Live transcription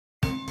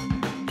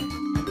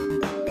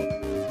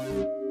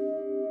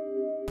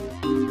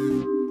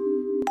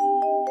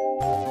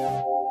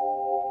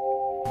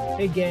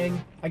Hey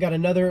gang, I got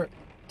another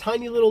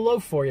tiny little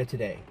loaf for you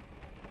today.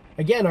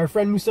 Again, our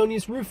friend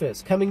Musonius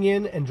Rufus coming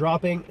in and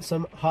dropping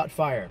some hot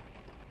fire.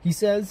 He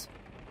says,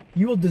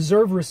 you will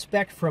deserve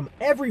respect from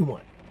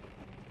everyone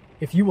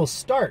if you will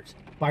start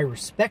by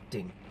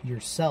respecting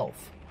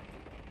yourself.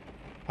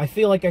 I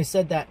feel like I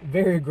said that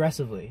very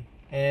aggressively,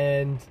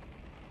 and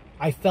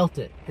I felt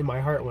it in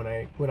my heart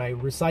when I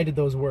recited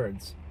those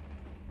words.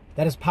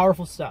 That is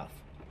powerful stuff.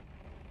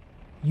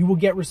 You will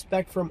get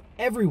respect from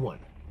everyone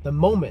the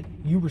moment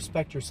you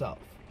respect yourself.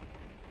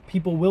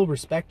 People will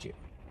respect you.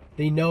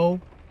 They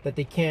know that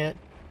they can't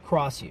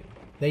cross you.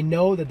 They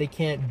know that they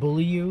can't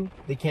bully you.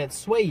 They can't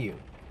sway you.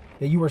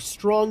 That you are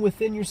strong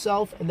within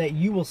yourself and that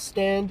you will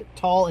stand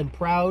tall and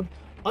proud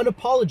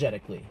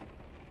unapologetically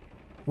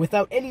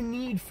without any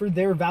need for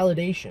their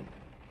validation.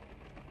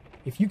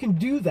 If you can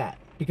do that,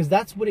 because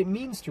that's what it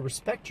means to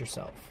respect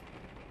yourself.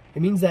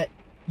 It means that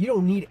you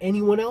don't need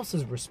anyone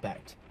else's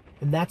respect.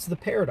 And that's the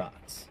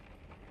paradox.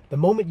 The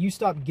moment you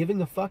stop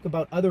giving a fuck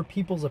about other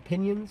people's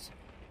opinions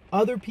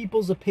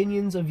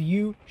of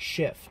you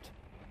shift.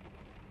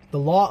 The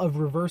law of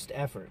reversed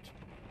effort.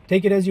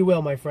 Take it as you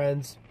will, my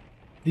friends.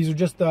 These are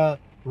just the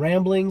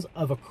ramblings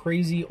of a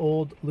crazy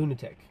old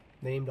lunatic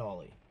named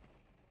Ollie.